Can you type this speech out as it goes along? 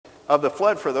of the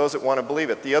flood for those that want to believe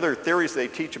it. The other theories they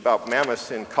teach about mammoths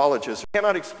in colleges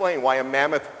cannot explain why a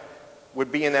mammoth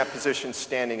would be in that position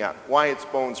standing up, why its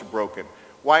bones are broken,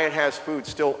 why it has food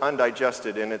still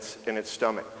undigested in its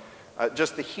stomach.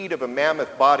 Just the heat of a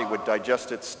mammoth body would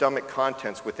digest its stomach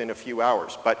contents within a few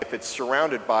hours. But if it's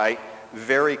surrounded by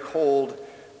very cold,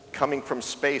 coming from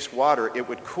space water, it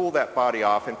would cool that body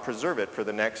off and preserve it for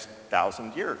the next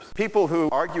 1,000 years. People who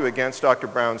argue against Dr.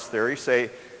 Brown's theory say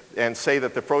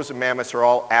that the frozen mammoths are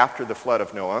all after the flood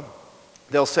of Noah.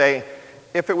 They'll say,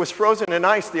 if it was frozen in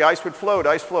ice, the ice would float.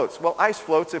 Ice floats. Well, ice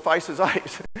floats if ice is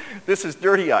ice. This is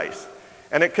dirty ice.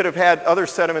 And it could have had other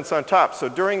sediments on top. So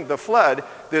during the flood,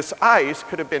 this ice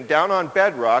could have been down on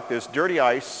bedrock, this dirty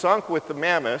ice, sunk with the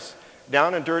mammoths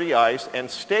down in dirty ice, and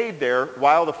stayed there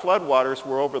while the floodwaters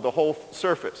were over the whole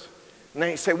surface. And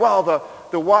then you say, well,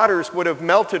 the waters would have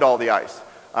melted all the ice.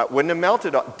 Wouldn't have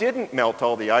melted, didn't melt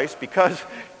all the ice because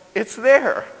it's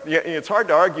there. It's hard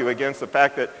to argue against the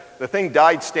fact that the thing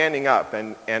died standing up,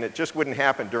 and it just wouldn't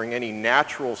happen during any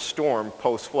natural storm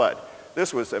post-flood.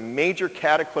 This was a major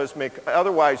cataclysmic,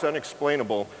 otherwise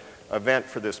unexplainable event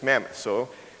for this mammoth. So,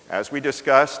 as we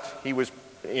discussed, he was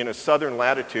in a southern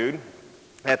latitude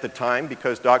at the time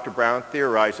because Dr. Brown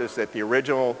theorizes that the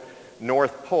original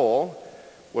North Pole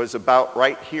was about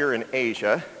right here in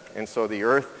Asia, and so the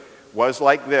Earth was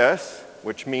like this,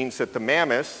 which means that the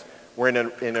mammoths were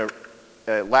in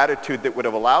a latitude that would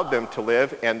have allowed them to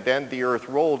live, and then the Earth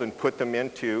rolled and put them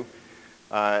into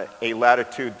a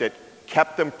latitude that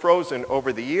kept them frozen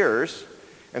over the years.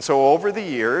 And so over the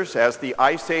years, as the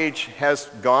Ice Age has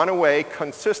gone away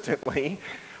consistently,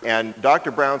 and Dr.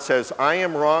 Brown says, I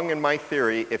am wrong in my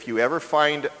theory. If you ever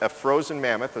find a frozen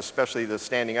mammoth, especially the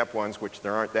standing up ones, which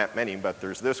there aren't that many, but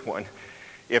there's this one,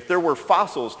 if there were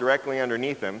fossils directly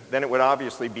underneath them, then it would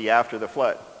obviously be after the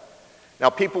flood. Now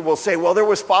people will say, well, there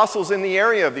was fossils in the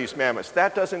area of these mammoths.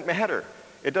 That doesn't matter.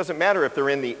 It doesn't matter if they're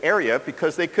in the area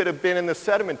because they could have been in the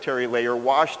sedimentary layer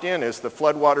washed in as the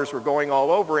floodwaters were going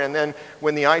all over, and then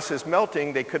when the ice is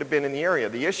melting, they could have been in the area.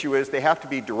 The issue is they have to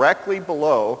be directly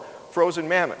below frozen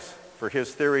mammoths for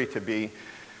his theory to be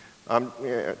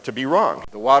wrong.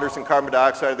 The waters and carbon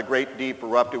dioxide of the great deep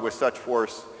erupted with such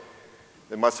force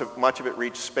that much of it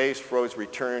reached space, froze,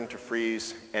 returned to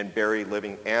freeze, and bury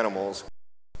living animals.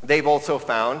 They've also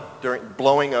found, during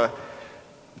blowing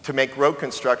to make road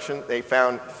construction, they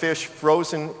found fish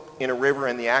frozen in a river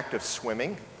in the act of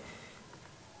swimming.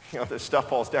 You know, this stuff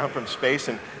falls down from space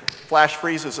and flash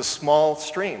freezes a small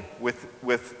stream with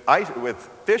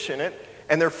fish in it,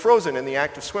 and they're frozen in the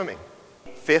act of swimming.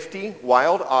 50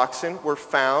 wild oxen were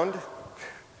found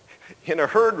in a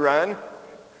herd run.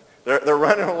 They're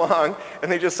running along,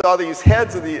 and they just saw these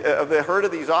heads of the herd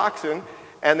of these oxen,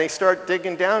 and they start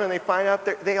digging down, and they find out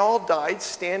that they all died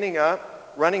standing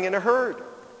up, running in a herd.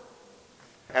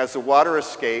 As the water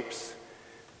escapes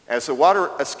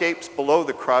below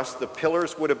the crust, the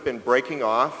pillars would have been breaking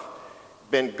off,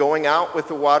 been going out with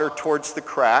the water towards the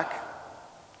crack,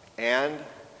 and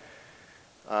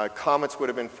comets would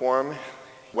have been formed.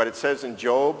 What it says in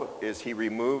Job is he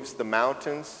removes the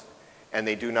mountains, and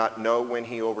they do not know when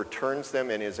he overturns them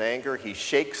in his anger. He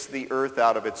shakes the earth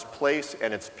out of its place,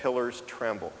 and its pillars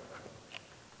tremble.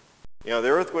 You know, the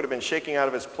earth would have been shaking out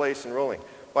of its place and rolling.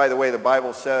 By the way, the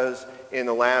Bible says in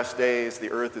the last days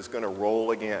the earth is going to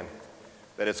roll again,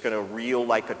 that it's going to reel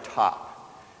like a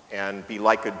top and be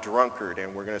like a drunkard,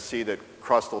 and we're going to see that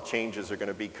crustal changes are going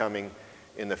to be coming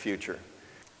in the future.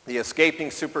 The escaping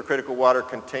supercritical water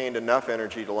contained enough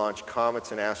energy to launch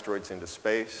comets and asteroids into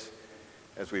space,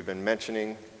 as we've been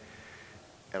mentioning.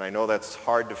 And I know that's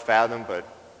hard to fathom, but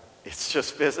it's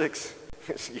just physics.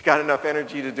 You got enough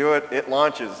energy to do it, it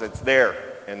launches, it's there,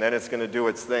 and then it's going to do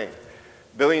its thing.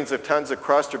 Billions of tons of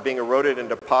crust are being eroded and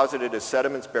deposited as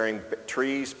sediments bearing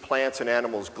trees, plants, and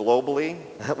animals globally.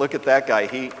 Look at that guy.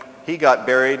 He got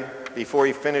buried before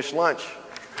he finished lunch.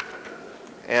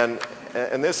 And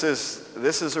this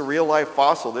is a real-life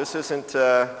fossil. This isn't...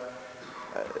 and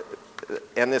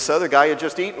this other guy had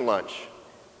just eaten lunch.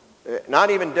 Not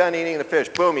even done eating the fish.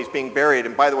 Boom, he's being buried.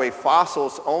 And by the way,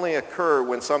 fossils only occur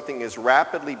when something is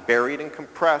rapidly buried and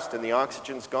compressed and the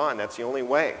oxygen's gone. That's the only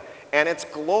way. And it's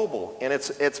global, and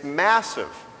it's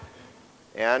massive.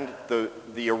 And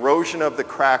the erosion of the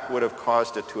crack would have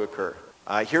caused it to occur.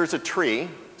 Here's a tree,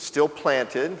 still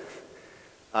planted.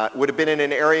 Would have been in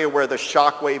an area where the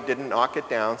shock wave didn't knock it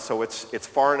down, so it's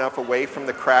far enough away from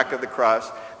the crack of the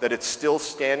crust that it's still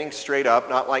standing straight up,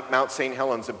 not like Mount St.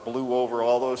 Helens that blew over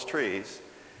all those trees.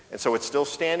 And so it's still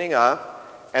standing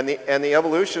up. And the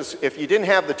evolutionists, if you didn't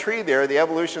have the tree there, the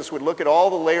evolutionists would look at all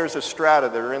the layers of strata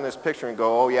that are in this picture and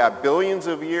go, oh yeah, billions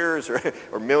of years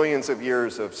or millions of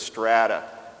years of strata.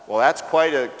 Well, that's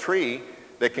quite a tree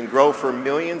that can grow for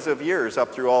millions of years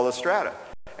up through all the strata.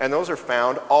 And those are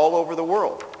found all over the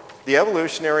world. The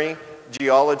evolutionary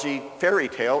geology fairy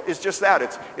tale is just that.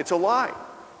 It's a lie.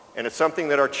 And it's something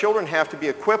that our children have to be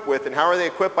equipped with. And how are they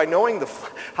equipped? By knowing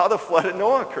how the flood of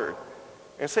Noah occurred.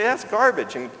 And say, that's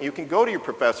garbage. And you can go to your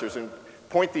professors and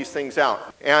point these things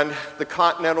out. And the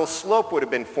continental slope would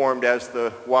have been formed as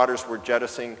the waters were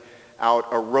jettisoning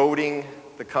out, eroding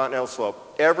the continental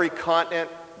slope. Every continent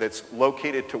that's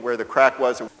located to where the crack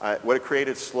was would have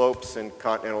created slopes and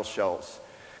continental shelves.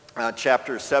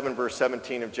 Chapter 7, verse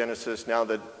 17 of Genesis, now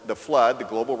the flood, the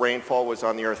global rainfall was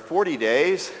on the earth 40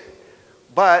 days,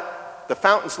 but the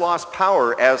fountains lost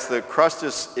power as the crust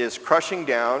is crushing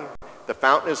down. The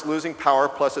fountain is losing power,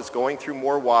 plus it's going through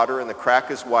more water and the crack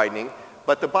is widening.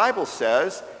 But the Bible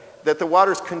says that the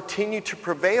waters continue to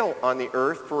prevail on the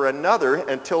earth for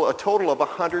until a total of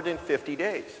 150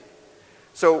 days.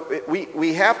 So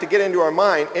we have to get into our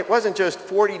mind, it wasn't just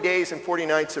 40 days and 40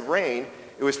 nights of rain.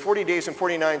 It was 40 days and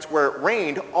 40 nights where it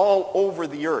rained all over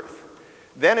the earth.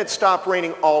 Then it stopped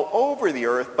raining all over the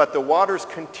earth, but the waters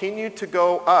continued to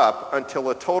go up until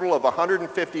a total of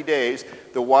 150 days,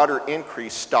 the water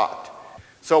increase stopped.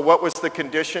 So what was the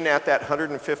condition at that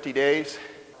 150 days?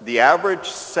 The average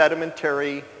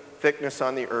sedimentary thickness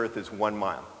on the earth is 1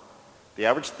 mile. The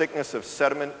average thickness of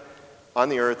sediment on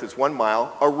the earth is 1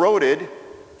 mile, eroded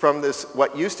from this,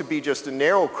 what used to be just a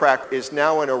narrow crack is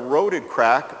now an eroded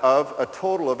crack of a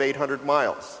total of 800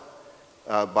 miles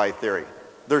by theory.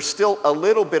 There's still a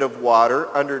little bit of water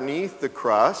underneath the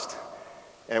crust,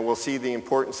 and we'll see the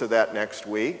importance of that next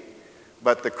week.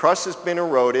 But the crust has been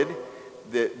eroded.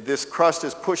 This crust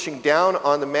is pushing down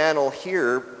on the mantle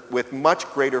here with much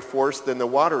greater force than the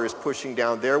water is pushing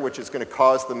down there, which is going to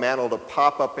cause the mantle to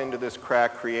pop up into this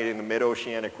crack, creating the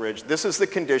mid-oceanic ridge. This is the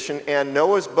condition, and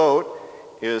Noah's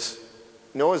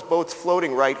boat's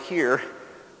floating right here,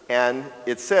 and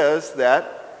it says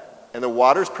that, and the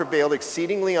waters prevailed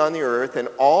exceedingly on the earth, and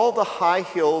all the high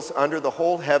hills under the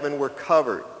whole heaven were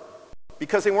covered,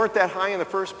 because they weren't that high in the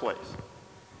first place.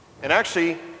 And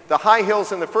actually, the high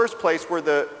hills in the first place were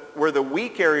the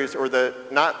weak areas or the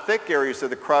not thick areas of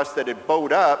the crust that had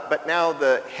bowed up, but now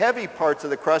the heavy parts of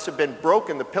the crust have been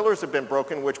broken, the pillars have been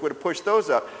broken, which would have pushed those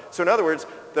up. So in other words,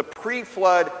 the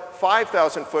pre-flood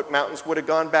 5,000-foot mountains would have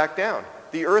gone back down.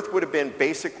 The earth would have been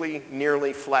basically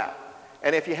nearly flat.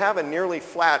 And if you have a nearly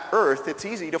flat earth, it's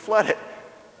easy to flood it.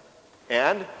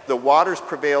 And the waters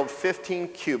prevailed 15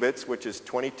 cubits, which is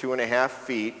 22.5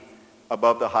 feet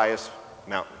above the highest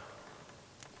mountain.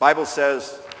 Bible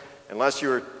says, unless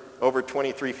you're over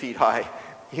 23 feet high,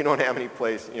 you don't have any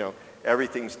place,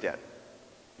 everything's dead.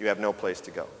 You have no place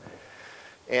to go.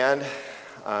 And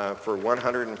for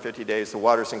 150 days, the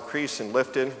waters increased and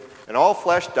lifted, and all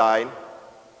flesh died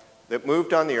that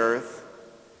moved on the earth,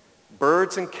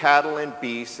 birds and cattle and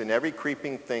beasts and every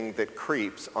creeping thing that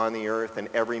creeps on the earth, and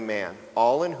every man,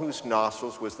 all in whose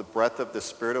nostrils was the breath of the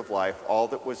Spirit of life, all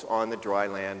that was on the dry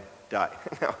land died.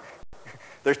 Now,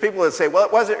 there's people that say, well,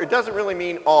 it doesn't really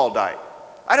mean all died.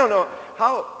 I don't know,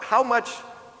 how much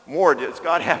more does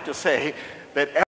God have to say that